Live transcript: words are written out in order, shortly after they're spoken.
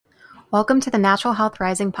Welcome to the Natural Health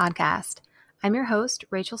Rising podcast. I'm your host,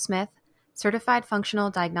 Rachel Smith, Certified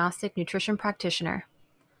Functional Diagnostic Nutrition Practitioner.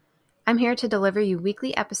 I'm here to deliver you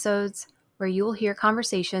weekly episodes where you will hear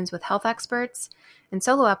conversations with health experts and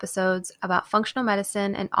solo episodes about functional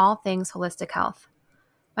medicine and all things holistic health.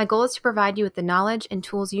 My goal is to provide you with the knowledge and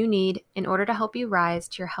tools you need in order to help you rise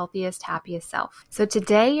to your healthiest, happiest self. So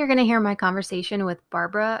today you're going to hear my conversation with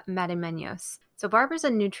Barbara Madimenos. So Barbara's a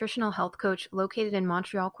nutritional health coach located in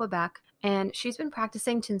Montreal, Quebec, and she's been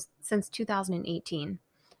practicing since 2018.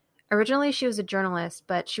 Originally, she was a journalist,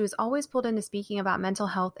 but she was always pulled into speaking about mental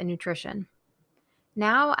health and nutrition.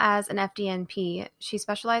 Now, as an FDNP, she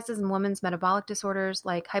specializes in women's metabolic disorders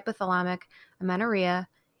like hypothalamic amenorrhea,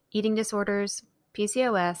 eating disorders,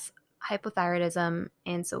 PCOS, hypothyroidism,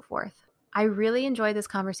 and so forth. I really enjoyed this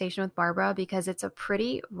conversation with Barbara because it's a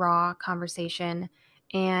pretty raw conversation,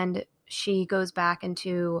 and she goes back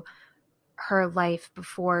into her life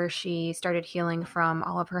before she started healing from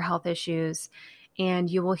all of her health issues. And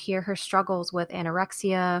you will hear her struggles with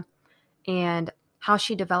anorexia and how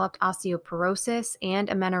she developed osteoporosis and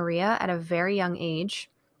amenorrhea at a very young age.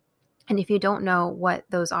 And if you don't know what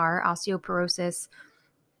those are, osteoporosis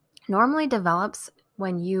normally develops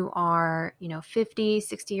when you are, 50,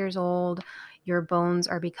 60 years old, your bones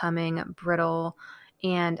are becoming brittle,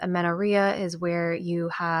 and amenorrhea is where you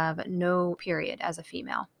have no period as a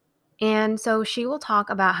female. And so she will talk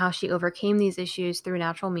about how she overcame these issues through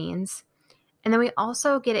natural means. And then we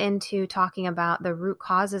also get into talking about the root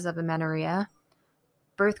causes of amenorrhea,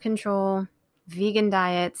 birth control, vegan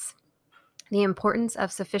diets, the importance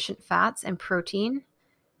of sufficient fats and protein,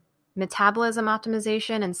 metabolism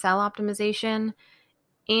optimization and cell optimization,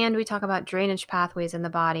 and we talk about drainage pathways in the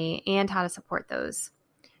body and how to support those.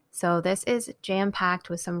 So this is jam-packed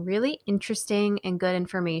with some really interesting and good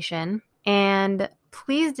information. And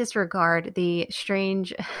please disregard the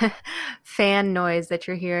strange fan noise that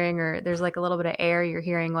you're hearing, or there's like a little bit of air you're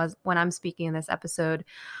hearing was when I'm speaking in this episode.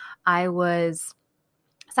 I was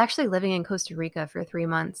actually living in Costa Rica for 3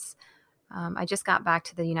 months. I just got back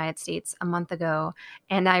to the United States a month ago,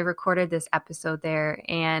 and I recorded this episode there.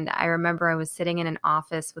 And I remember I was sitting in an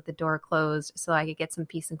office with the door closed so I could get some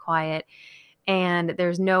peace and quiet. And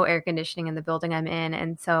there's no air conditioning in the building I'm in.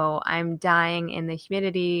 And so I'm dying in the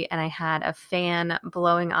humidity, and I had a fan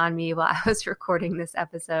blowing on me while I was recording this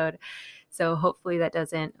episode. So hopefully that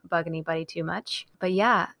doesn't bug anybody too much. But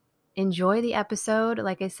yeah, enjoy the episode.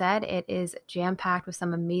 Like I said, it is jam-packed with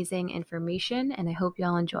some amazing information, and I hope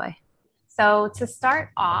y'all enjoy. So to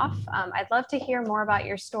start off, I'd love to hear more about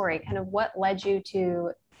your story, kind of what led you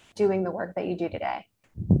to doing the work that you do today.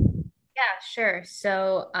 Yeah, sure.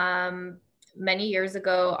 So many years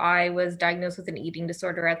ago, I was diagnosed with an eating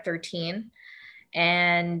disorder at 13.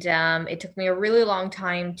 And it took me a really long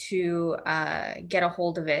time to get a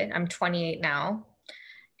hold of it. I'm 28 now.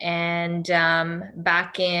 And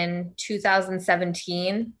back in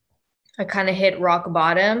 2017, I kind of hit rock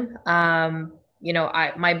bottom.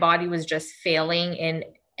 My body was just failing in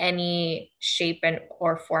any shape and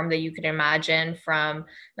or form that you could imagine, from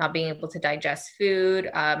not being able to digest food,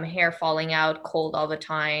 hair falling out, cold all the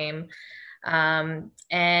time. I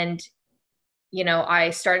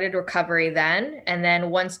started recovery then. And then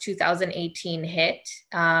once 2018 hit,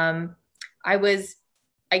 I was,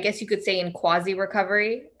 I guess you could say, in quasi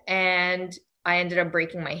recovery, and I ended up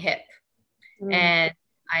breaking my hip. And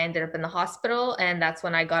I ended up in the hospital, and that's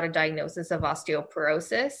when I got a diagnosis of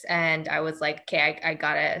osteoporosis. And I was like, okay, I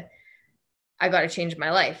gotta change my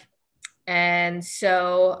life. And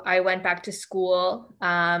so I went back to school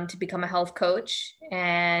to become a health coach,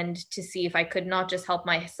 and to see if I could not just help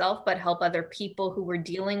myself, but help other people who were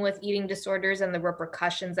dealing with eating disorders and the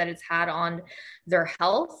repercussions that it's had on their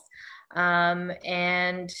health.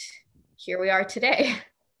 And here we are today.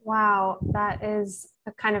 Wow, that is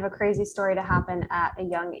a kind of a crazy story to happen at a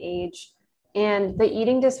young age. And the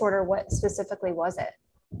eating disorder, what specifically was it?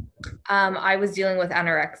 I was dealing with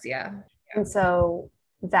anorexia. And so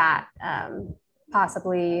that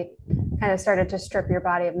possibly kind of started to strip your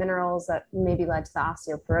body of minerals that maybe led to the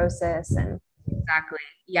osteoporosis. And exactly.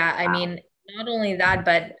 Yeah. I mean, not only that,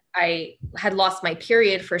 but I had lost my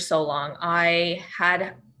period for so long. I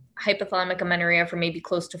had hypothalamic amenorrhea for maybe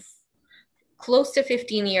close to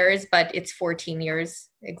 15 years, but it's 14 years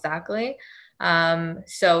exactly.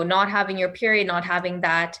 So not having your period, not having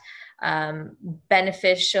that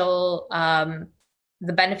beneficial,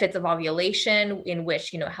 the benefits of ovulation, in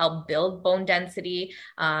which, help build bone density,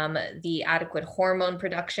 the adequate hormone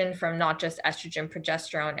production from not just estrogen,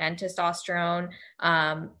 progesterone, and testosterone,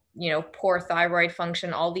 poor thyroid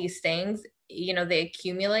function, all these things, they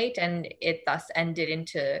accumulate, and it thus ended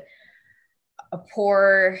into a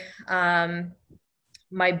poor,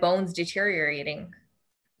 my bones deteriorating.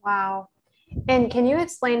 Wow. And can you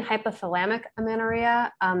explain hypothalamic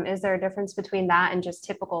amenorrhea? Is there a difference between that and just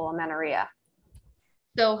typical amenorrhea?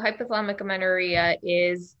 So hypothalamic amenorrhea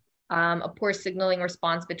is a poor signaling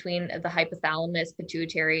response between the hypothalamus,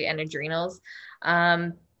 pituitary, and adrenals.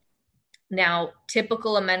 Um, Now,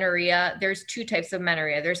 typical amenorrhea, there's two types of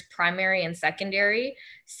amenorrhea. There's primary and secondary.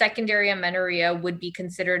 Secondary amenorrhea would be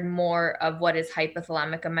considered more of what is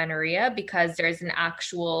hypothalamic amenorrhea because there's an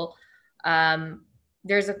actual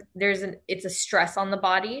it's a stress on the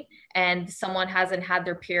body, and someone hasn't had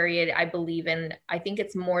their period, I believe in, I think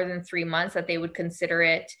it's more than 3 months, that they would consider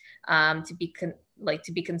it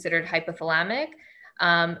to be considered hypothalamic.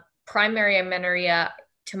 Primary amenorrhea,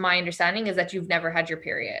 to my understanding, is that you've never had your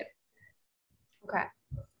period. Okay.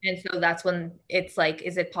 And so that's when it's like,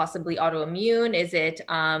 is it possibly autoimmune? Is it,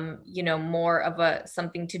 more of a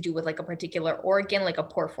something to do with like a particular organ, like a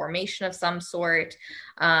pore formation of some sort?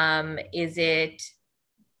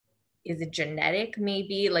 Is it genetic?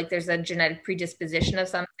 Maybe like there's a genetic predisposition of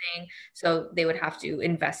something. So they would have to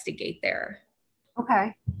investigate there.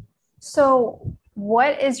 Okay. So,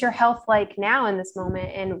 what is your health like now in this moment?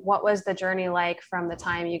 And what was the journey like from the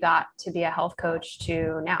time you got to be a health coach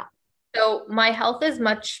to now? So my health is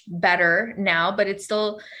much better now, but it's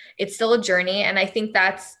still a journey. And I think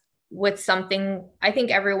that's with something, I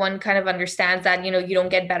think everyone kind of understands that, you don't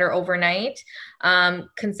get better overnight.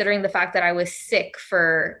 Considering the fact that I was sick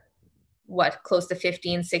for what, close to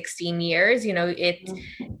 15, 16 years,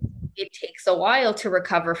 it takes a while to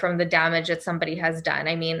recover from the damage that somebody has done.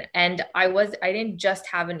 I mean, and I didn't just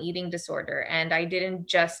have an eating disorder, and I didn't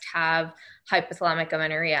just have hypothalamic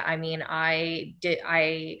amenorrhea. I mean, I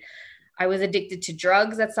was addicted to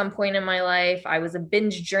drugs at some point in my life. I was a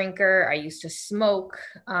binge drinker. I used to smoke.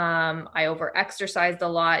 I over exercised a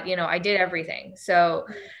lot. I did everything. So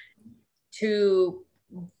to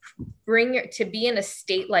to be in a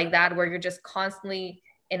state like that, where you're just constantly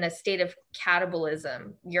in a state of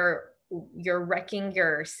catabolism, you're wrecking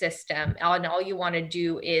your system, and all you want to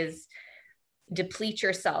do is deplete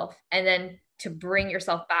yourself, and then to bring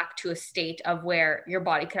yourself back to a state of where your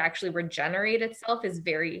body could actually regenerate itself is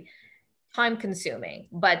very time consuming.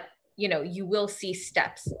 But you will see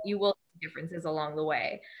steps, you will see differences along the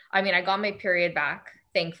way. I mean, I got my period back,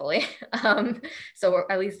 thankfully. So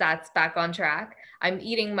at least that's back on track. I'm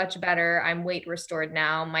eating much better. I'm weight restored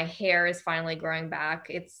now. My hair is finally growing back.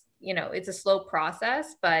 It's a slow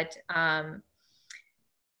process, but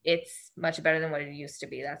it's much better than what it used to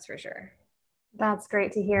be, that's for sure. That's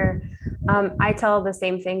great to hear. I tell the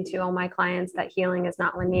same thing to all my clients that healing is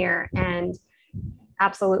not linear. And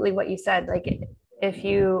absolutely what you said, like if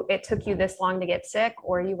it took you this long to get sick,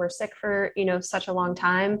 or you were sick for, such a long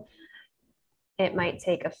time, it might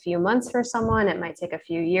take a few months for someone, it might take a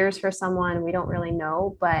few years for someone. We don't really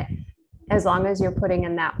know, but as long as you're putting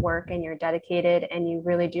in that work and you're dedicated and you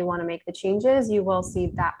really do want to make the changes, you will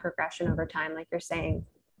see that progression over time, like you're saying.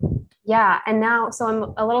 Yeah. And now, so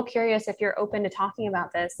I'm a little curious if you're open to talking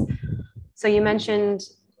about this. So you mentioned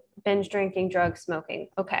binge drinking, drugs, smoking.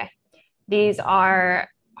 Okay. These are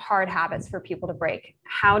hard habits for people to break.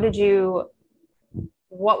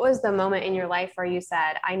 What was the moment in your life where you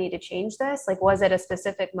said, I need to change this? Like, was it a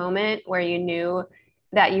specific moment where you knew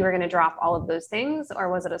that you were going to drop all of those things,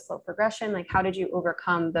 or was it a slow progression? Like, how did you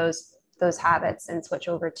overcome those habits and switch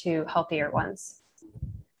over to healthier ones?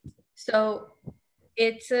 So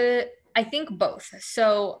I think both.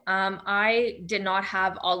 So I did not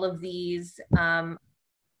have all of these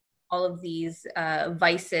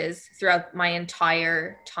vices throughout my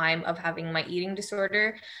entire time of having my eating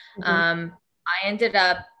disorder. Mm-hmm.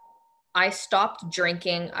 I stopped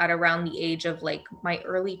drinking at around the age of like my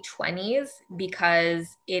early 20s because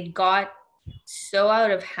it got so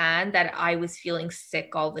out of hand that I was feeling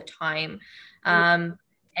sick all the time.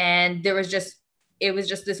 And it was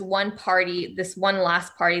just this one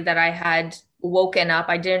last party that I had woken up.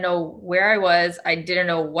 I didn't know where I was. I didn't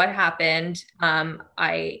know what happened.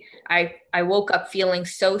 I woke up feeling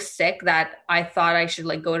so sick that I thought I should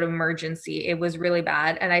like go to emergency. It was really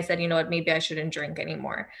bad. And I said, you know what, maybe I shouldn't drink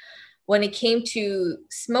anymore. When it came to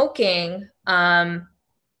smoking, again,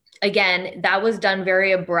 that was done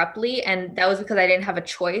very abruptly. And that was because I didn't have a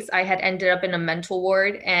choice. I had ended up in a mental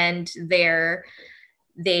ward, and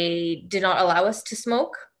they did not allow us to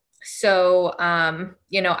smoke. So,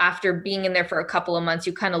 after being in there for a couple of months,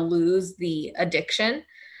 you kind of lose the addiction.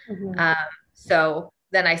 Mm-hmm. So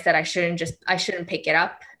then I said I shouldn't pick it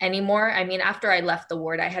up anymore. I mean, after I left the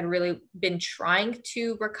ward, I had really been trying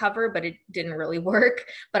to recover, but it didn't really work.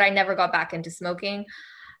 But I never got back into smoking.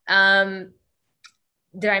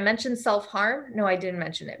 did I mention self-harm? No, I didn't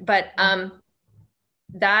mention it. But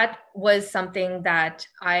that was something that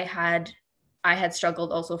I had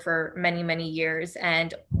struggled also for many, many years.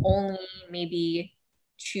 And only maybe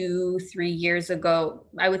 2, 3 years ago,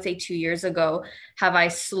 I would say 2 years ago, have I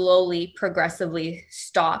slowly, progressively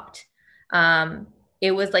stopped. Um,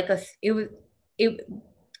 it was like it,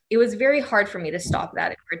 it was very hard for me to stop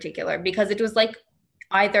that in particular because it was like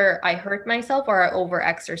either I hurt myself or I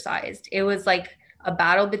overexercised. It was like a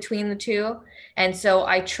battle between the two. And so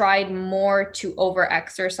I tried more to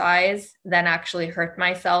overexercise than actually hurt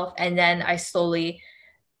myself. And then I slowly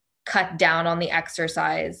cut down on the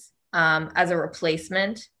exercise as a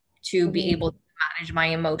replacement to be Mhm. able to manage my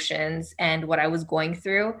emotions and what I was going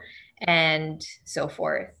through and so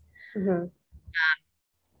forth. Mhm.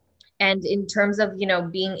 And in terms of,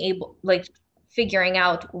 being able, like figuring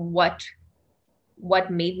out what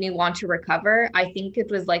made me want to recover, I think it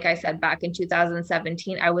was like I said back in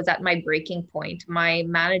 2017, I was at my breaking point. My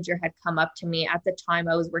manager had come up to me at the time.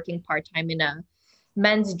 I was working part-time in a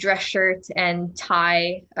men's dress shirt and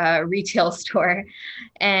tie retail store.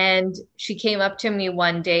 And she came up to me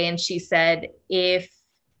one day and she said, if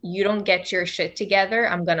you don't get your shit together,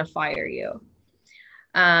 I'm going to fire you.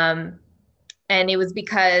 Um, and it was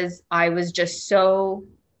because I was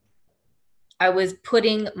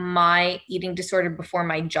putting my eating disorder before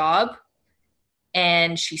my job,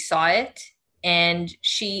 and she saw it, and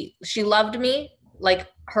she loved me like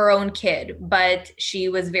her own kid, but she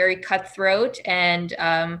was very cutthroat and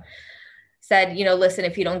said, listen,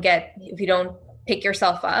 if you don't pick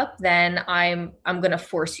yourself up, then I'm going to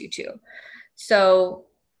force you to. So,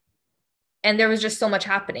 and there was just so much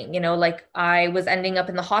happening, like I was ending up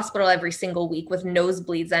in the hospital every single week with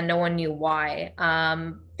nosebleeds and no one knew why.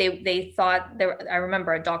 They thought there, I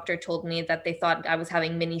remember a doctor told me that they thought I was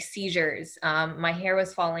having mini seizures. My hair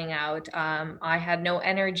was falling out. I had no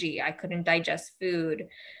energy. I couldn't digest food.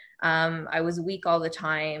 I was weak all the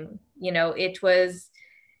time. It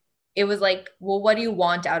was like, well, what do you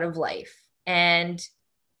want out of life? And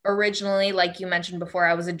originally, like you mentioned before,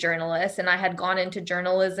 I was a journalist, and I had gone into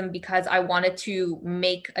journalism because I wanted to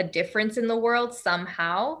make a difference in the world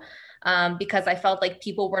somehow, because I felt like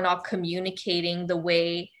people were not communicating the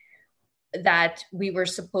way that we were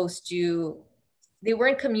supposed to. They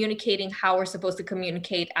weren't communicating how we're supposed to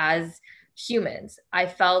communicate as humans. I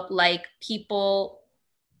felt like people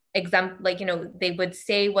like they would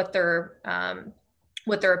say what their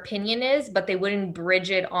opinion is, but they wouldn't bridge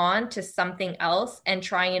it on to something else and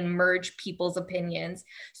try and merge people's opinions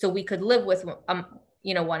so we could live with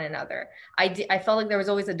one another. I felt like there was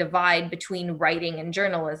always a divide between writing and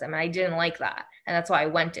journalism, and I didn't like that, and that's why I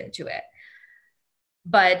went into it.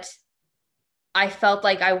 But I felt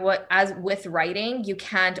like as with writing, you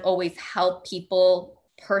can't always help people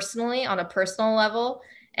personally on a personal level.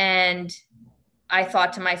 And I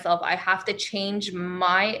thought to myself, I have to change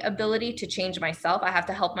my ability to change myself. I have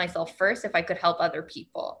to help myself first if I could help other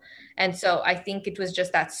people. And so I think it was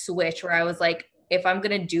just that switch where I was like, if I'm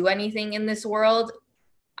going to do anything in this world,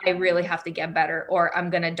 I really have to get better, or I'm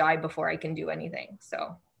going to die before I can do anything.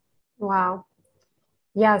 So, Wow.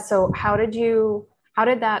 Yeah. So how did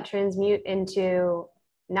that transmute into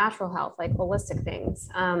natural health, like holistic things?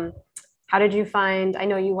 How did you find, I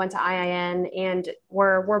know you went to IIN and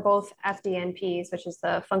we're both FDNPs, which is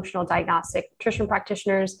the functional diagnostic nutrition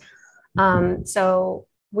practitioners. So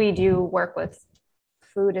we do work with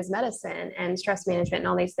food as medicine and stress management and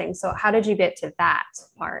all these things. So how did you get to that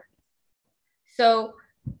part? so,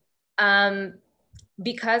 um,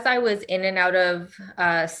 because I was in and out of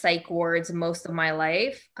psych wards most of my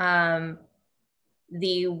life,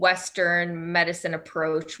 the Western medicine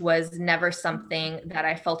approach was never something that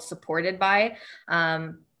I felt supported by.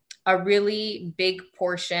 A really big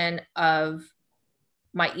portion of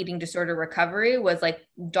my eating disorder recovery was like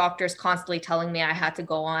doctors constantly telling me I had to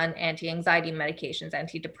go on anti-anxiety medications,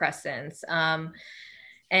 antidepressants,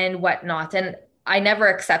 and whatnot. And I never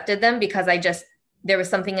accepted them because there was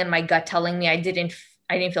something in my gut telling me I didn't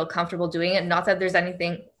feel comfortable doing it. Not that there's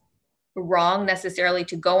anything wrong necessarily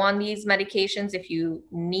to go on these medications if you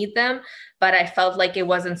need them, but I felt like it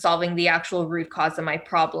wasn't solving the actual root cause of my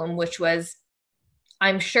problem, which was,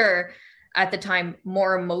 I'm sure at the time,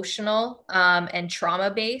 more emotional and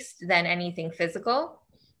trauma based than anything physical.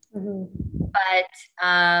 Mm-hmm. But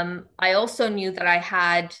I also knew that I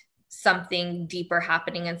had something deeper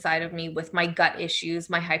happening inside of me with my gut issues,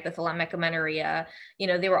 my hypothalamic amenorrhea.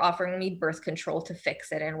 They were offering me birth control to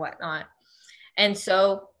fix it and whatnot. And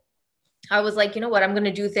so I was like, you know what? I'm going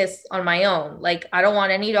to do this on my own. Like, I don't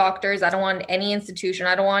want any doctors. I don't want any institution.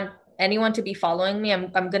 I don't want anyone to be following me.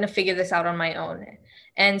 I'm going to figure this out on my own.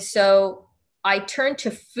 And so I turned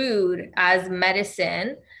to food as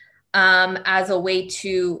medicine, as a way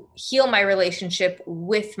to heal my relationship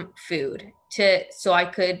with food, so I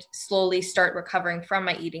could slowly start recovering from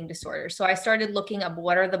my eating disorder. So I started looking up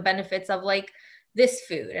what are the benefits of like this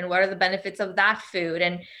food and what are the benefits of that food,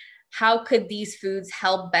 and how could these foods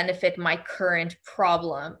help benefit my current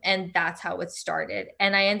problem. And that's how it started.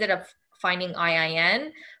 And I ended up finding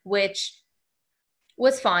IIN, which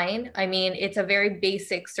was fine. I mean, it's a very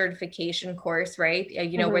basic certification course, right?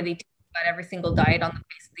 Where they talk about every single diet on the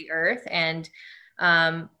face of the earth. And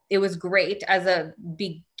it was great as a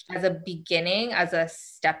beginning, as a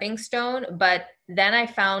stepping stone. But then I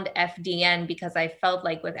found FDN, because I felt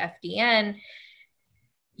like with FDN,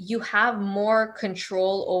 you have more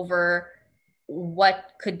control over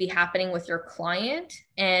what could be happening with your client,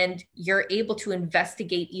 and you're able to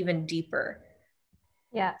investigate even deeper.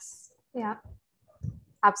 Yes. Yeah.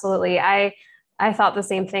 Absolutely. I thought the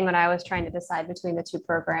same thing when I was trying to decide between the two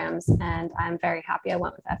programs, and I'm very happy I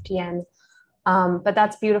went with FDN. But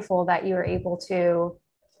that's beautiful that you were able to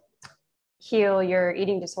heal your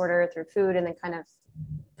eating disorder through food and then kind of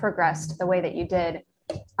progressed the way that you did.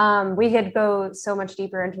 We could go so much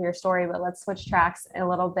deeper into your story, but let's switch tracks a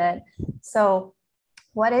little bit. So,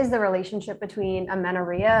 what is the relationship between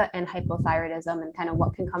amenorrhea and hypothyroidism, and kind of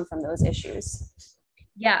what can come from those issues?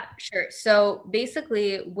 Yeah, sure. So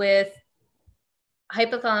basically with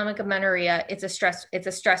hypothalamic amenorrhea, it's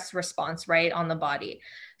a stress response, right, on the body.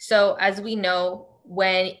 So as we know,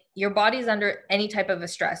 when your body's under any type of a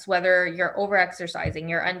stress, whether you're overexercising,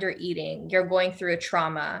 you're under eating, you're going through a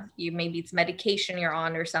trauma, maybe it's medication you're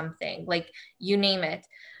on or something, like you name it,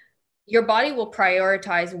 your body will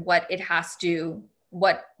prioritize what it has to,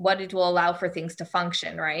 what it will allow for things to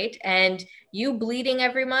function, right? And you bleeding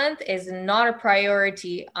every month is not a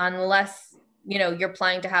priority unless you're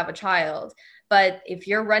planning to have a child. But if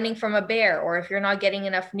you're running from a bear, or if you're not getting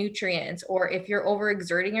enough nutrients, or if you're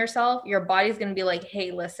overexerting yourself, your body's going to be like,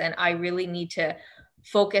 hey, listen, I really need to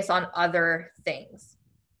focus on other things.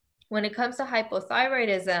 When it comes to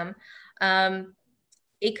hypothyroidism,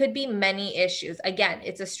 it could be many issues. Again,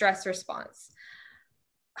 it's a stress response.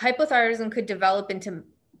 Hypothyroidism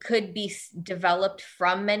could be developed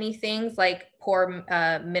from many things, like poor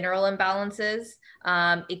mineral imbalances.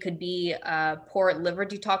 It could be poor liver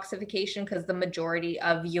detoxification, because the majority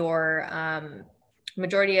of your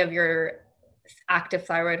active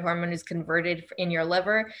thyroid hormone is converted in your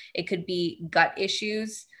liver. It could be gut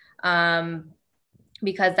issues,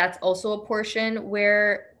 because that's also a portion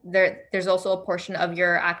where there's also a portion of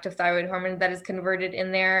your active thyroid hormone that is converted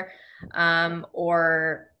in there.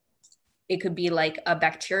 Or it could be like a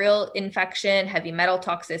bacterial infection, heavy metal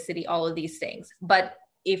toxicity, all of these things. But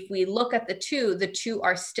if we look at the two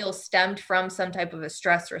are still stemmed from some type of a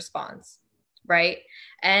stress response, right?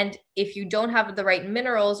 And if you don't have the right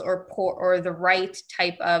minerals or the right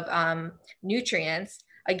type of nutrients,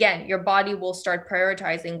 again, your body will start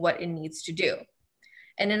prioritizing what it needs to do.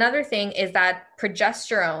 And another thing is that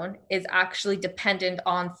progesterone is actually dependent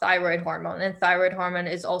on thyroid hormone, and thyroid hormone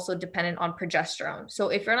is also dependent on progesterone. So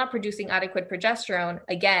if you're not producing adequate progesterone,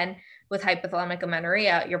 again, with hypothalamic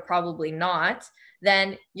amenorrhea, you're probably not,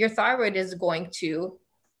 then your thyroid won't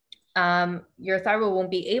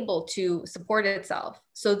be able to support itself.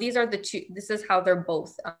 So these are the two, this is how they're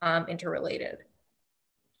both interrelated.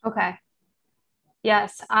 Okay.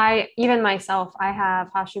 Yes, even myself, I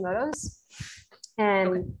have Hashimoto's.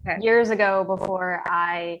 And years ago, before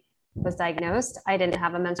I was diagnosed, I didn't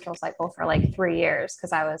have a menstrual cycle for like 3 years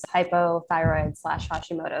because I was hypothyroid /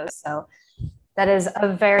 Hashimoto's. So that is a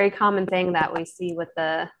very common thing that we see with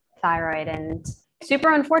the thyroid, and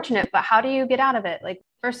super unfortunate. But how do you get out of it? Like,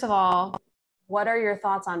 first of all, what are your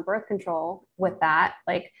thoughts on birth control with that?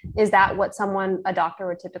 Like, is that what a doctor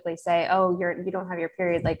would typically say? Oh, you don't have your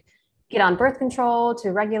period. Like, get on birth control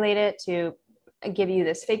to regulate it, to give you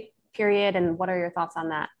this fake period. And what are your thoughts on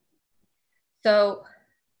that? So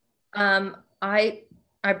I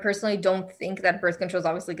personally don't think that birth control is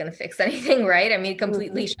obviously going to fix anything, right? I mean, it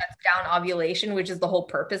completely shuts down ovulation, which is the whole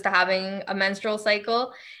purpose to having a menstrual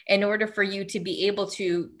cycle. In order for you to be able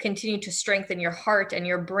to continue to strengthen your heart and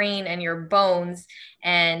your brain and your bones,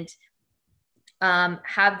 and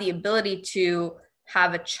have the ability to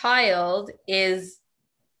have a child, is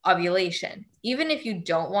ovulation. Even if you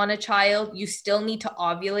don't want a child, you still need to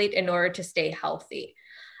ovulate in order to stay healthy.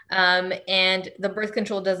 And the birth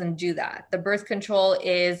control doesn't do that. The birth control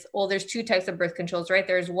is, well, there's two types of birth controls, right?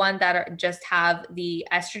 There's one that just have the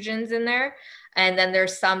estrogens in there. And then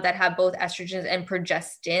there's some that have both estrogens and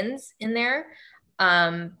progestins in there.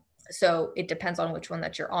 So it depends on which one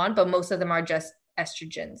that you're on, but most of them are just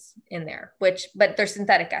estrogens in there, but they're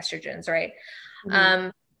synthetic estrogens, right?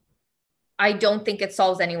 Mhm. I don't think it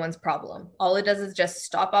solves anyone's problem. All it does is just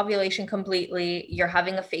stop ovulation completely. You're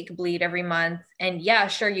having a fake bleed every month. And yeah,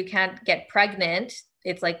 sure, you can't get pregnant.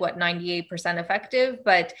 It's like what, 98% effective,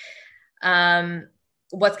 but um,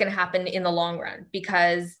 what's going to happen in the long run?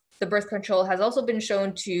 Because the birth control has also been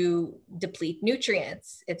shown to deplete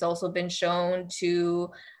nutrients. It's also been shown to,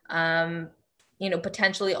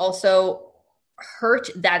 potentially also hurt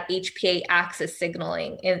that HPA axis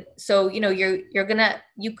signaling. And so,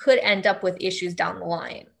 you could end up with issues down the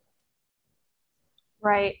line.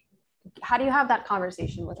 Right. How do you have that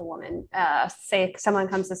conversation with a woman? Say someone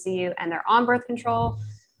comes to see you and they're on birth control.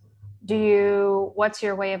 What's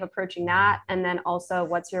your way of approaching that? And then also,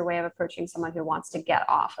 what's your way of approaching someone who wants to get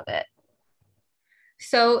off of it?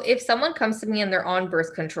 So if someone comes to me and they're on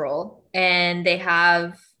birth control and they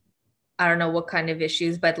have, I don't know what kind of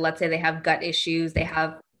issues, but let's say they have gut issues, they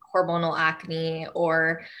have hormonal acne,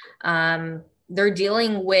 or they're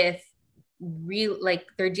dealing with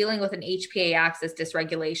they're dealing with an HPA axis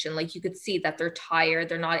dysregulation. Like you could see that they're tired,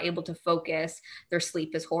 they're not able to focus, their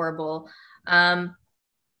sleep is horrible. I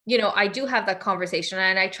do have that conversation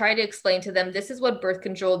and I try to explain to them this is what birth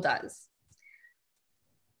control does.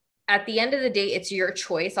 At the end of the day, it's your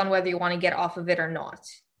choice on whether you want to get off of it or not.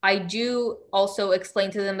 I do also explain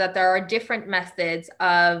to them that there are different methods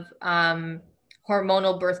of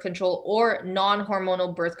hormonal birth control or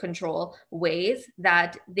non-hormonal birth control ways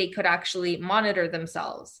that they could actually monitor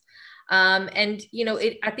themselves. At the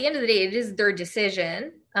end of the day, it is their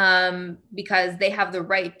decision because they have the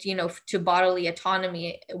right, to bodily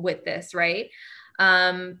autonomy with this, right?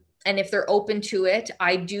 And if they're open to it,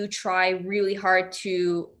 I do try really hard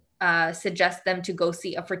to suggest them to go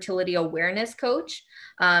see a fertility awareness coach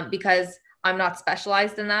because I'm not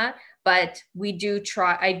specialized in that, but I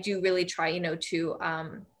do really try, to,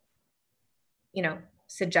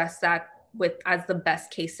 suggest that as the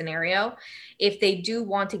best case scenario. If they do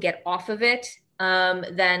want to get off of it,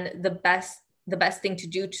 then the best thing to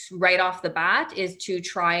do right off the bat is to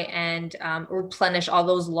try and replenish all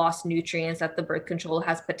those lost nutrients that the birth control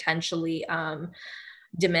has potentially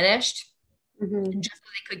diminished. Mm-hmm. Just so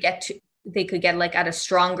they could get like at a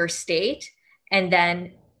stronger state, and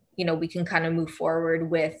then we can kind of move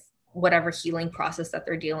forward with whatever healing process that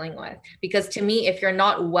they're dealing with. Because to me, if you're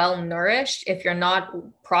not well nourished, if you're not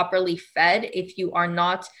properly fed, if you are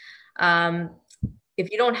not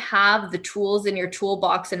if you don't have the tools in your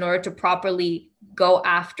toolbox in order to properly go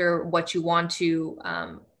after what you want to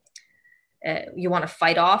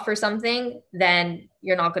fight off or something, then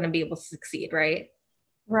you're not going to be able to succeed, right?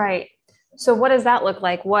 Right. So what does that look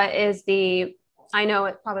like? I know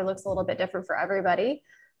it probably looks a little bit different for everybody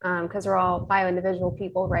because we're all bio-individual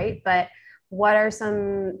people, right? But what are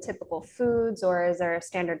some typical foods, or is there a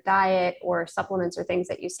standard diet or supplements or things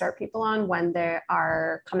that you start people on when they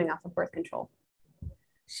are coming off of birth control?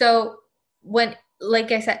 So like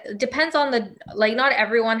I said, it depends on not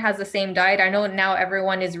everyone has the same diet. I know now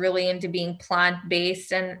everyone is really into being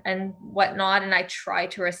plant-based and whatnot, and I try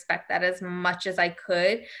to respect that as much as I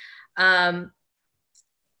could.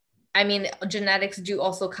 Genetics do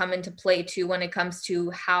also come into play too when it comes to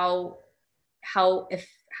how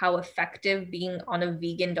effective being on a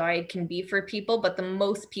vegan diet can be for people, but the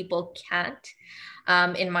most people can't,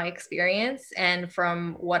 in my experience and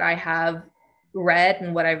from what I have read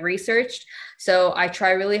and what I've researched. So I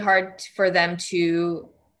try really hard for them to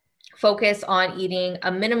focus on eating a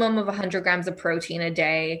minimum of 100 grams of protein a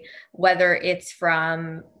day, whether it's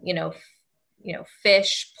from,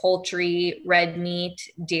 fish, poultry, red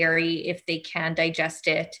meat, dairy, if they can digest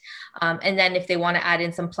it. And then if they want to add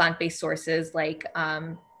in some plant-based sources like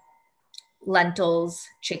lentils,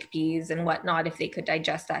 chickpeas, and whatnot, if they could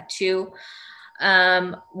digest that too.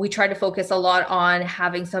 We try to focus a lot on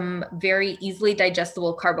having some very easily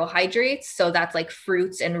digestible carbohydrates. So that's like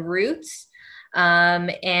fruits and roots.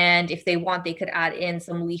 And if they want, they could add in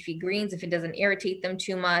some leafy greens if it doesn't irritate them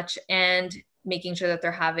too much, and making sure that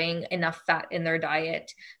they're having enough fat in their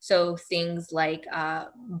diet. So things like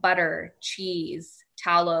butter, cheese,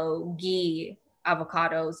 tallow, ghee,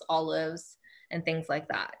 avocados, olives, and things like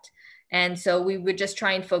that. And so we would just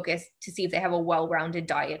try and focus to see if they have a well-rounded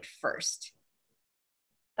diet first.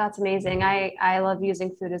 That's amazing. I love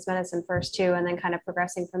using food as medicine first too, and then kind of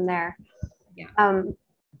progressing from there. Yeah.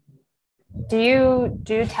 Do you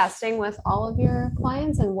do testing with all of your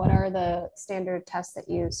clients, and what are the standard tests that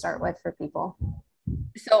you start with for people?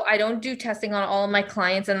 So I don't do testing on all of my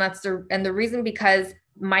clients, and the reason because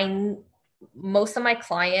most of my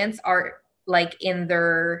clients are like in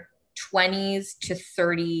their 20s to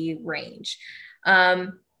 30 range.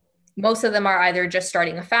 most of them are either just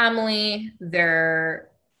starting a family, they're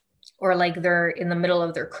in the middle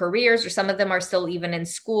of their careers, or some of them are still even in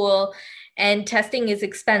school, and testing is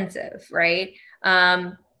expensive, right?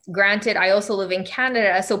 Granted, I also live in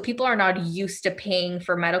Canada, so people are not used to paying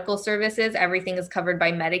for medical services. Everything is covered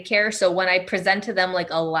by Medicare. So when I present to them like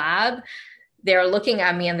a lab, they're looking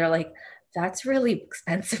at me and they're like, that's really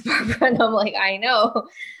expensive, Barbara. And I'm like, I know.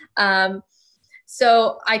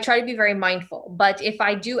 So I try to be very mindful. But if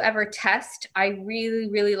I do ever test, I really,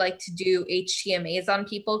 really like to do HTMAs on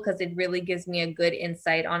people because it really gives me a good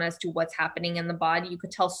insight on as to what's happening in the body. You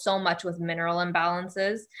could tell so much with mineral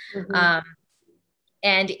imbalances.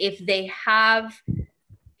 And if they have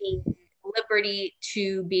the liberty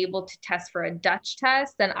to be able to test for a Dutch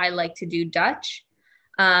test, then I like to do Dutch.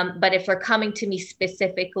 But if they're coming to me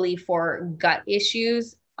specifically for gut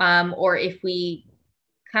issues, or if we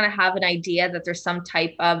kind of have an idea that there's some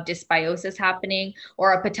type of dysbiosis happening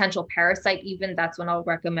or a potential parasite, even, that's when I'll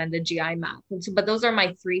recommend a GI map. But those are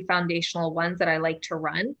my 3 foundational ones that I like to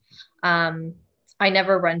run. I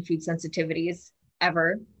never run food sensitivities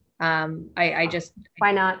ever. I just,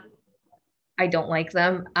 Why not? I don't like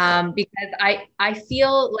them because I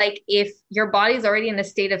feel like if your body's already in a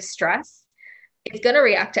state of stress, it's going to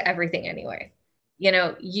react to everything anyway.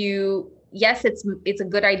 Yes, it's a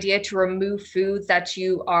good idea to remove foods that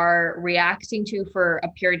you are reacting to for a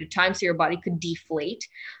period of time so your body could deflate,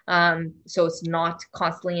 so it's not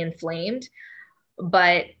constantly inflamed.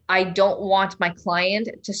 But I don't want my client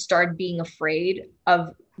to start being afraid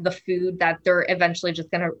of the food that they're eventually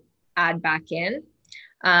just going to add back in.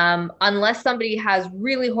 Unless somebody has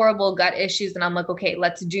really horrible gut issues and I'm like, okay,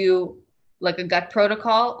 let's do like a gut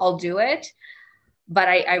protocol, I'll do it. But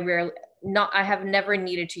I have never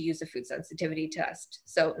needed to use a food sensitivity test.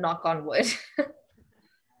 So knock on wood.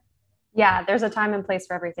 Yeah, there's a time and place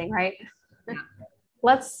for everything, right? Yeah.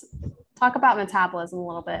 Let's talk about metabolism a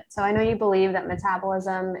little bit. So I know you believe that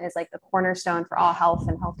metabolism is like the cornerstone for all health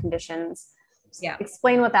and health conditions. Yeah.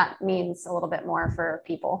 Explain what that means a little bit more for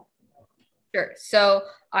people. Sure. So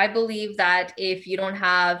I believe that if you don't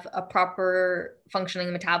have a proper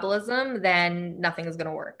functioning metabolism, then nothing is going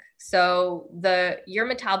to work. So your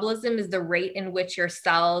metabolism is the rate in which your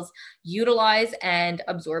cells utilize and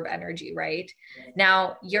absorb energy, right?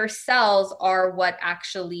 Now, your cells are what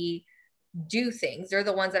actually do things. They're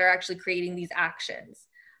the ones that are actually creating these actions.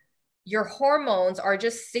 Your hormones are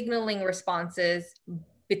just signaling responses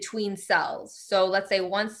between cells. So let's say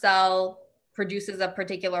one cell produces a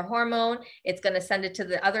particular hormone, it's going to send it to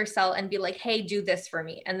the other cell and be like, hey, do this for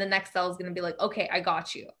me. And the next cell is going to be like, okay, I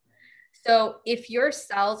got you. So if your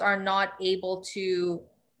cells are not able to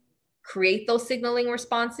create those signaling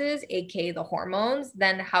responses, aka the hormones,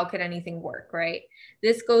 then how could anything work, right?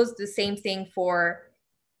 This goes the same thing for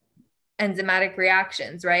enzymatic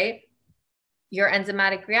reactions, right? Your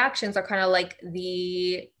enzymatic reactions are kind of like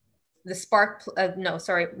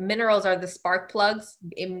minerals are the spark plugs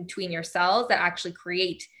in between your cells that actually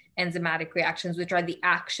create enzymatic reactions, which are the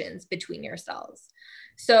actions between your cells.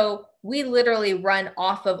 So we literally run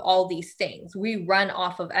off of all these things. We run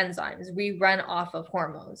off of enzymes. We run off of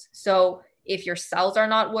hormones. So if your cells are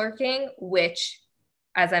not working, which,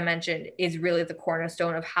 as I mentioned, is really the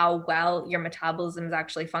cornerstone of how well your metabolism is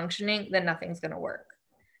actually functioning, then nothing's going to work.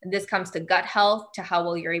 And this comes to gut health, to how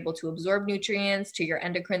well you're able to absorb nutrients, to your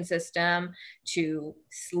endocrine system, to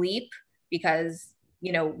sleep, because,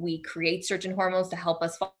 we create certain hormones to help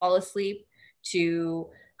us fall asleep, to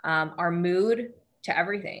our mood, to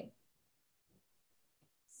everything.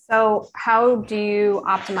 So how do you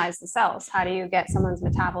optimize the cells? How do you get someone's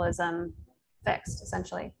metabolism fixed,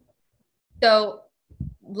 essentially? So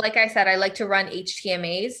like I said, I like to run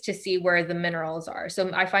HTMAs to see where the minerals are.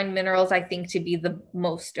 So I find minerals, I think, to be the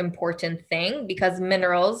most important thing, because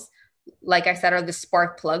minerals, like I said, are the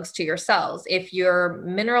spark plugs to your cells. If your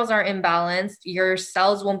minerals are imbalanced, your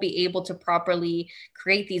cells won't be able to properly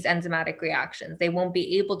create these enzymatic reactions. They won't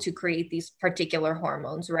be able to create these particular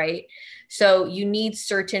hormones, right? So you need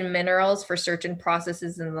certain minerals for certain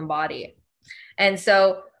processes in the body. And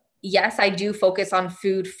so, yes, I do focus on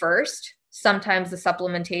food first. Sometimes the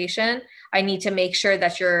supplementation, I need to make sure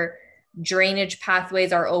that your drainage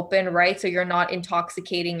pathways are open, right? So you're not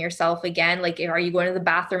intoxicating yourself again. Like, are you going to the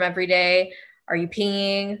bathroom every day? Are you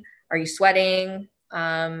peeing? Are you sweating?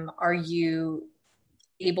 Are you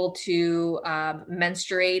able to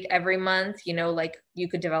menstruate every month? Like, you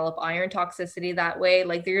could develop iron toxicity that way.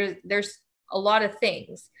 Like, there's a lot of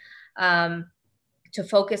things to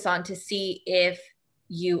focus on to see if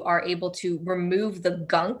you are able to remove the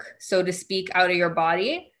gunk, so to speak, out of your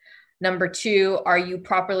body. Number 2, are you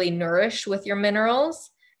properly nourished with your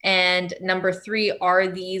minerals? And number three, are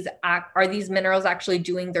these minerals actually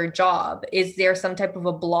doing their job? Is there some type of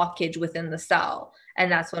a blockage within the cell?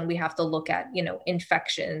 And that's when we have to look at,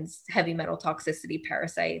 infections, heavy metal toxicity,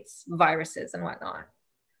 parasites, viruses, and whatnot.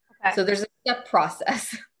 Okay. So there's a step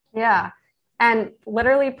process. Yeah. And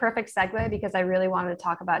literally perfect segue because I really wanted to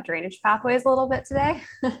talk about drainage pathways a little bit today.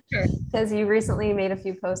 Sure. Because you recently made a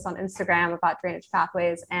few posts on Instagram about drainage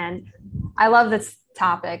pathways. And I love this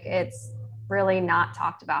topic. It's really not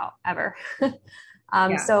talked about ever.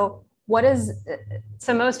 Yeah. So,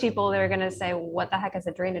 so most people, they're going to say, what the heck is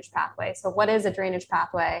a drainage pathway? So, what is a drainage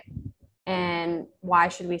pathway and why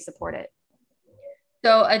should we support it?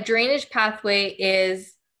 So a drainage pathway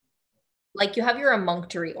is like you have your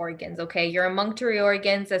emunctory organs, okay? Your emunctory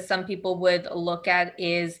organs, as some people would look at,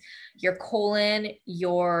 is your colon,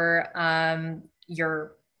 your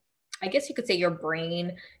I guess you could say your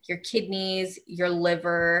brain, your kidneys, your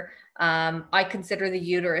liver. I consider the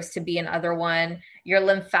uterus to be another one, your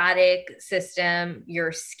lymphatic system,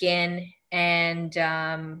 your skin, and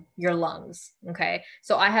your lungs. Okay.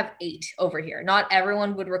 So I have 8 over here. Not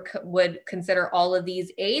everyone would consider all of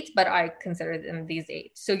these 8, but I consider them these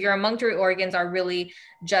 8. So your emunctory organs are really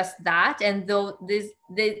just that. And though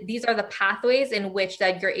these are the pathways in which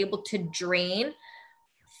that you're able to drain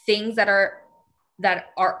things that are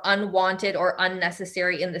unwanted or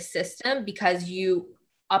unnecessary in the system because you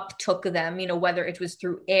uptook them, whether it was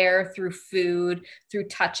through air, through food, through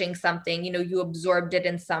touching something, you absorbed it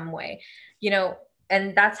in some way,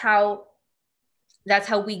 and that's how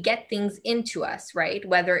we get things into us, right?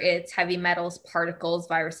 Whether it's heavy metals, particles,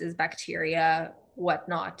 viruses, bacteria,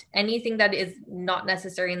 whatnot, anything that is not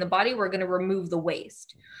necessary in the body, we're going to remove the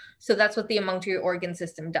waste. So that's what the emunctory organ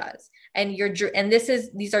system does. And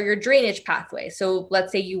these are your drainage pathways. So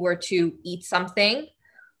let's say you were to eat something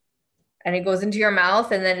and it goes into your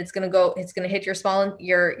mouth, and then it's going to hit your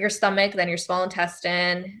stomach, then your small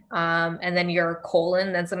intestine, and then your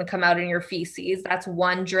colon. That's going to come out in your feces. That's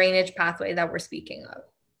one drainage pathway that we're speaking of.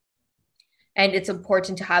 And it's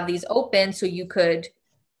important to have these open so you could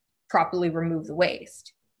properly remove the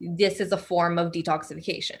waste. This is a form of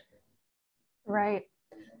detoxification. Right.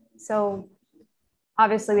 So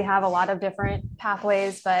obviously we have a lot of different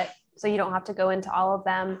pathways, but so you don't have to go into all of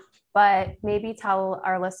them, but maybe tell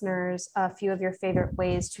our listeners a few of your favorite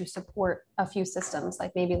ways to support a few systems,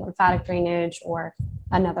 like maybe lymphatic drainage or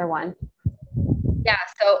another one. Yeah.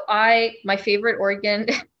 So my favorite organ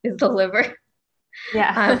is the liver.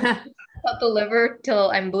 Yeah. About the liver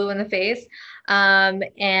till I'm blue in the face. And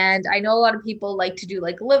I know a lot of people like to do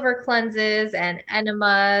like liver cleanses and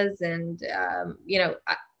enemas and,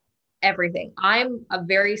 everything. I'm a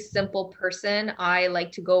very simple person. I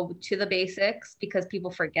like to go to the basics because people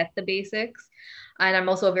forget the basics. And I'm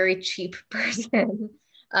also a very cheap person.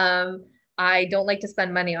 I don't like to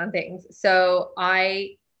spend money on things. So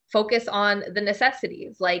I focus on the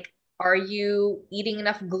necessities. Like, are you eating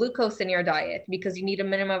enough glucose in your diet? Because you need a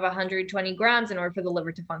minimum of 120 grams in order for the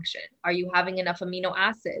liver to function. Are you having enough amino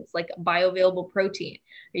acids, like bioavailable protein?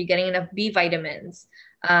 Are you getting enough B vitamins?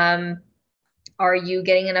 Are you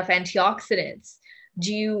getting enough antioxidants?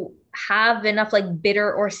 Do you have enough like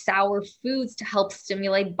bitter or sour foods to help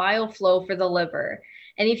stimulate bile flow for the liver?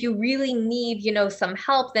 And if you really need, some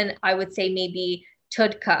help, then I would say maybe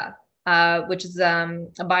TUDCA, which is a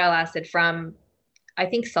bile acid from, I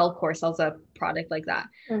think Cellcore sells a product like that.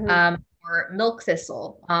 Mm-hmm. Or milk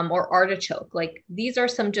thistle, or artichoke. Like, these are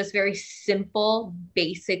some just very simple,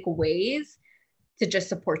 basic ways to just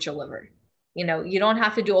support your liver. You don't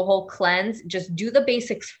have to do a whole cleanse. Just do the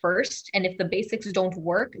basics first. And if the basics don't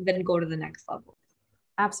work, then go to the next level.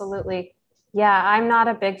 Absolutely. Yeah, I'm not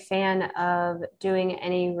a big fan of doing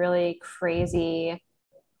any really crazy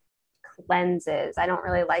cleanses. I don't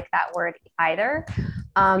really like that word either.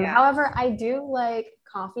 Yeah. However, I do like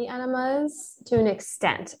coffee enemas to an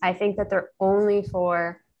extent. I think that they're only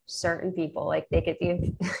for certain people. Like they could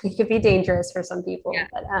be, it could be dangerous for some people. Yeah.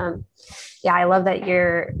 But yeah, I love that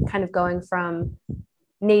you're kind of going from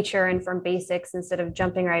nature and from basics instead of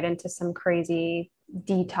jumping right into some crazy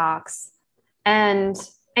detox. And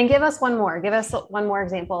give us one more. Give us one more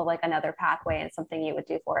example of like another pathway and something you would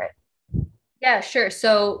do for it. Yeah, sure.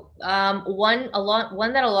 So one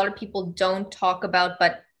that a lot of people don't talk about,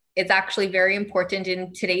 but it's actually very important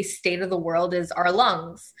in today's state of the world, is our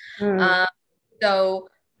lungs. Mm. So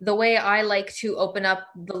the way I like to open up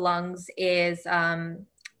the lungs is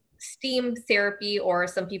steam therapy, or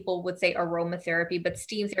some people would say aromatherapy, but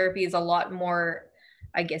steam therapy is a lot more,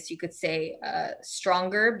 I guess you could say,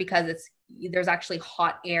 stronger, because there's actually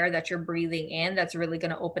hot air that you're breathing in that's really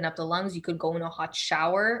going to open up the lungs. You could go in a hot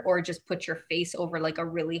shower or just put your face over like a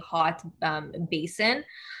really hot basin,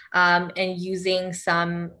 and using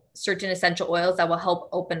some certain essential oils that will help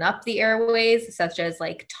open up the airways, such as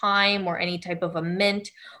like thyme or any type of a mint,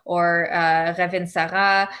 or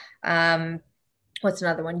Ravinsara. What's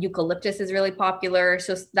another one? Eucalyptus is really popular.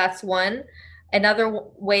 So that's one. Another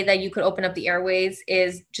way that you could open up the airways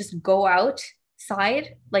is just go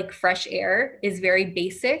outside. Like fresh air is very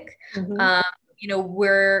basic.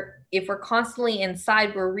 If we're constantly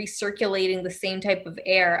inside, we're recirculating the same type of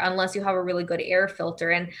air unless you have a really good air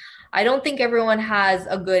filter. And I don't think everyone has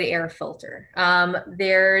a good air filter.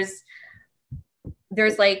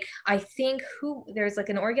 There's like, I think there's like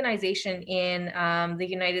an organization in the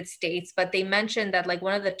United States, but they mentioned that like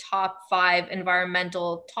one of the top 5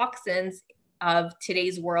 environmental toxins of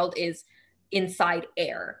today's world is inside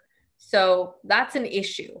air. So that's an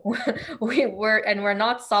issue. we're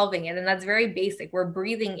not solving it, and that's very basic. We're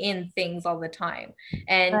breathing in things all the time,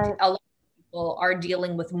 and Right. a lot of people are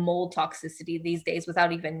dealing with mold toxicity these days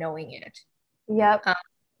without even knowing it. Yep.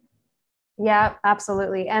 Yeah,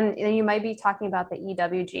 absolutely. And you might be talking about the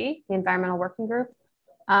EWG, the Environmental Working Group.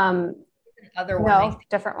 Other one, No,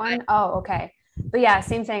 different one. Oh, okay. But yeah,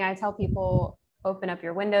 same thing. I tell people, open up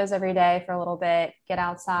your windows every day for a little bit, get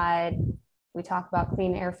outside. We talk about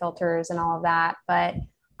clean air filters and all of that. But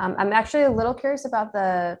I'm actually a little curious about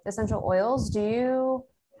the essential oils. Do you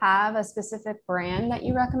have a specific brand that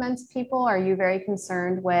you recommend to people? Are you very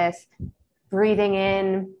concerned with breathing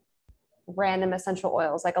in random essential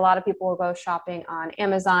oils? Like a lot of people will go shopping on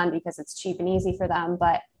Amazon because it's cheap and easy for them,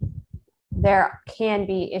 but there can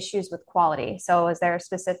be issues with quality. So is there a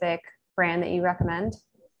specific brand that you recommend?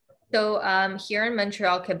 So here in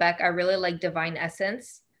Montreal, Quebec, I really like Divine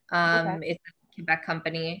Essence. Okay. It's a Quebec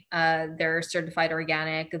company. They're certified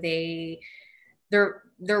organic. They're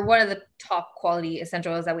one of the top quality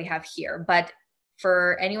essential oils that we have here. But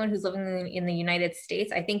for anyone who's living in the United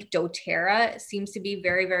States, I think doTERRA seems to be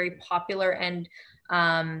very, very popular, and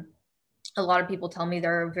a lot of people tell me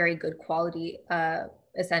they're very good quality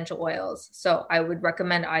essential oils. So I would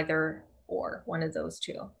recommend either or one of those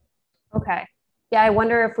two. Okay. Yeah, I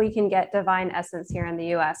wonder if we can get Divine Essence here in the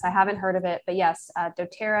US. I haven't heard of it, but yes,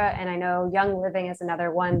 doTERRA, and I know Young Living is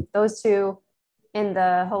another one. Those two in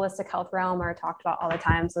the holistic health realm are talked about all the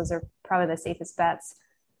time. So those are probably the safest bets.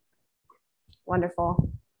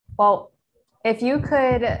 Wonderful. Well, if you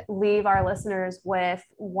could leave our listeners with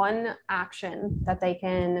one action that they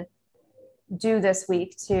can do this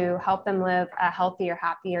week to help them live a healthier,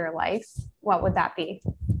 happier life, what would that be?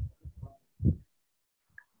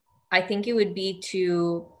 I think it would be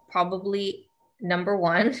to probably, number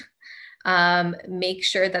one, make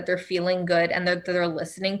sure that they're feeling good and that they're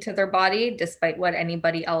listening to their body despite what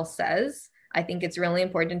anybody else says. I think it's really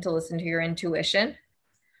important to listen to your intuition.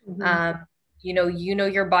 Mm-hmm. You know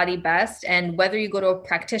your body best, and whether you go to a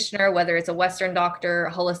practitioner, whether it's a Western doctor,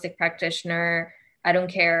 a holistic practitioner, I don't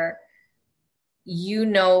care. You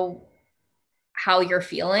know how you're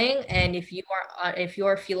feeling, and if you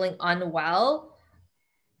are feeling unwell,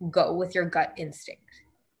 go with your gut instinct.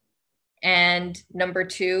 And number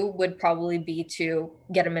 2 would probably be to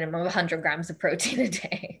get a minimum of 100 grams of protein a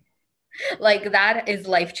day. Like that is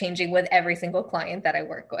life changing with every single client that I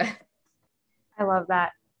work with. I love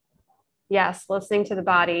that. Yes, listening to the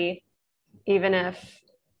body, even if,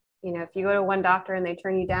 if you go to one doctor and they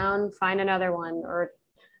turn you down, find another one, or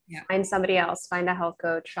Yeah. find somebody else, find a health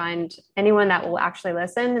coach, find anyone that will actually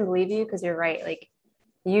listen and believe you, because you're right. Like,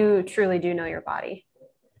 you truly do know your body.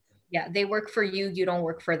 Yeah, they work for you, you don't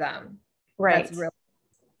work for them. Right. That's real.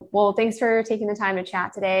 Well, thanks for taking the time to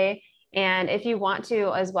chat today. And if you want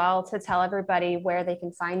to as well, to tell everybody where they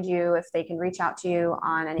can find you, if they can reach out to you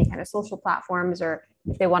on any kind of social platforms, or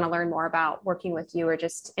if they want to learn more about working with you or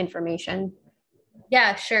just information.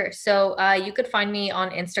 Yeah, sure. So you could find me on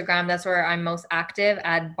Instagram. That's where I'm most active,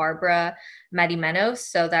 at Barbara Madimenos.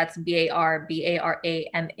 So that's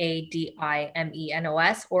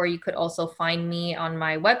BarbaraMadimenos. Or you could also find me on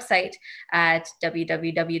my website at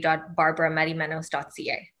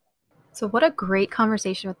www.barbaramadimenos.ca. So, what a great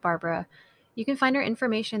conversation with Barbara. You can find her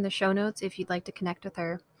information in the show notes if you'd like to connect with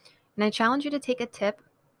her. And I challenge you to take a tip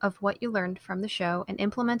of what you learned from the show and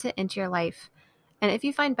implement it into your life. And if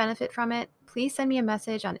you find benefit from it, please send me a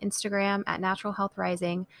message on Instagram at Natural Health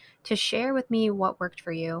Rising to share with me what worked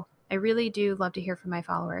for you. I really do love to hear from my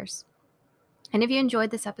followers. And if you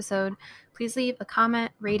enjoyed this episode, please leave a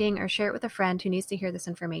comment, rating, or share it with a friend who needs to hear this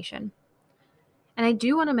information. And I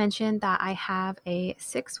do want to mention that I have a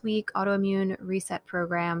 6-week autoimmune reset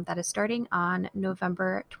program that is starting on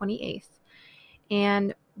November 28th.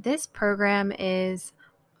 And This program is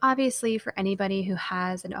obviously for anybody who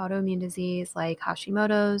has an autoimmune disease like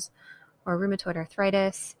Hashimoto's or rheumatoid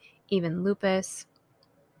arthritis, even lupus.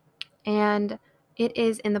 And it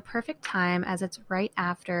is in the perfect time as it's right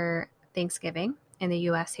after Thanksgiving in the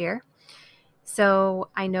US here. So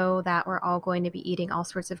I know that we're all going to be eating all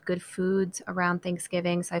sorts of good foods around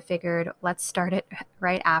Thanksgiving. So I figured let's start it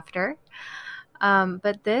right after.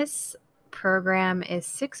 But this program is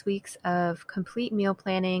 6 weeks of complete meal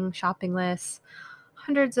planning, shopping lists,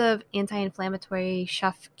 hundreds of anti-inflammatory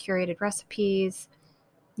chef-curated recipes.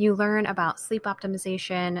 You learn about sleep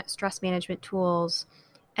optimization, stress management tools,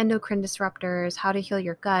 endocrine disruptors, how to heal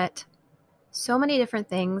your gut. So many different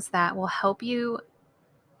things that will help you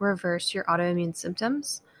reverse your autoimmune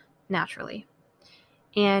symptoms naturally.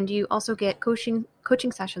 And you also get coaching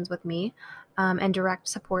sessions with me and direct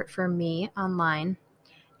support from me online.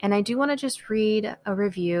 And I do want to just read a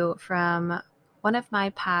review from one of my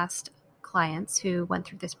past clients who went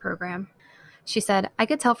through this program. She said, "I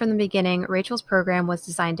could tell from the beginning Rachel's program was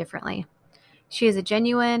designed differently. She is a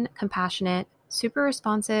genuine, compassionate, super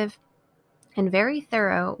responsive, and very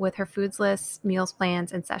thorough with her foods lists, meals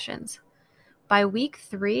plans, and sessions. By week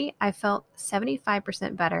 3, I felt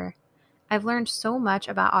 75% better. I've learned so much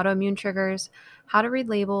about autoimmune triggers, how to read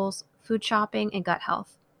labels, food shopping, and gut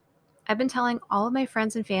health. I've been telling all of my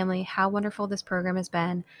friends and family how wonderful this program has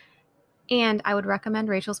been, and I would recommend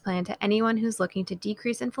Rachel's plan to anyone who's looking to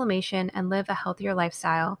decrease inflammation and live a healthier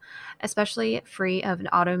lifestyle, especially free of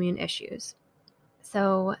autoimmune issues."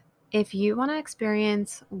 So if you want to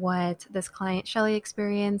experience what this client Shelly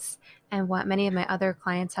experienced and what many of my other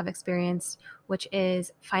clients have experienced, which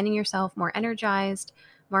is finding yourself more energized,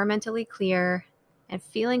 more mentally clear, and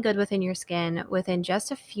feeling good within your skin within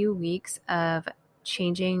just a few weeks of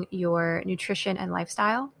changing your nutrition and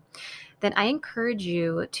lifestyle, then I encourage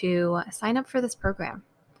you to sign up for this program.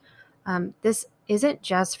 This isn't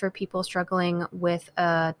just for people struggling with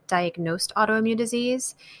a diagnosed autoimmune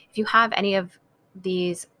disease. If you have any of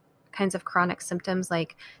these kinds of chronic symptoms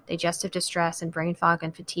like digestive distress and brain fog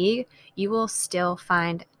and fatigue, you will still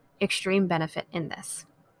find extreme benefit in this.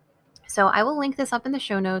 So I will link this up in the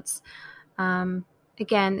show notes.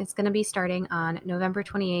 Again, it's going to be starting on November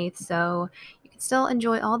 28th, so you can still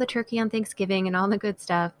enjoy all the turkey on Thanksgiving and all the good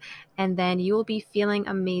stuff, and then you will be feeling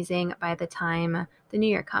amazing by the time the new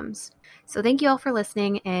year comes. So thank you all for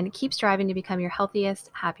listening, and keep striving to become your healthiest,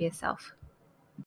 happiest self.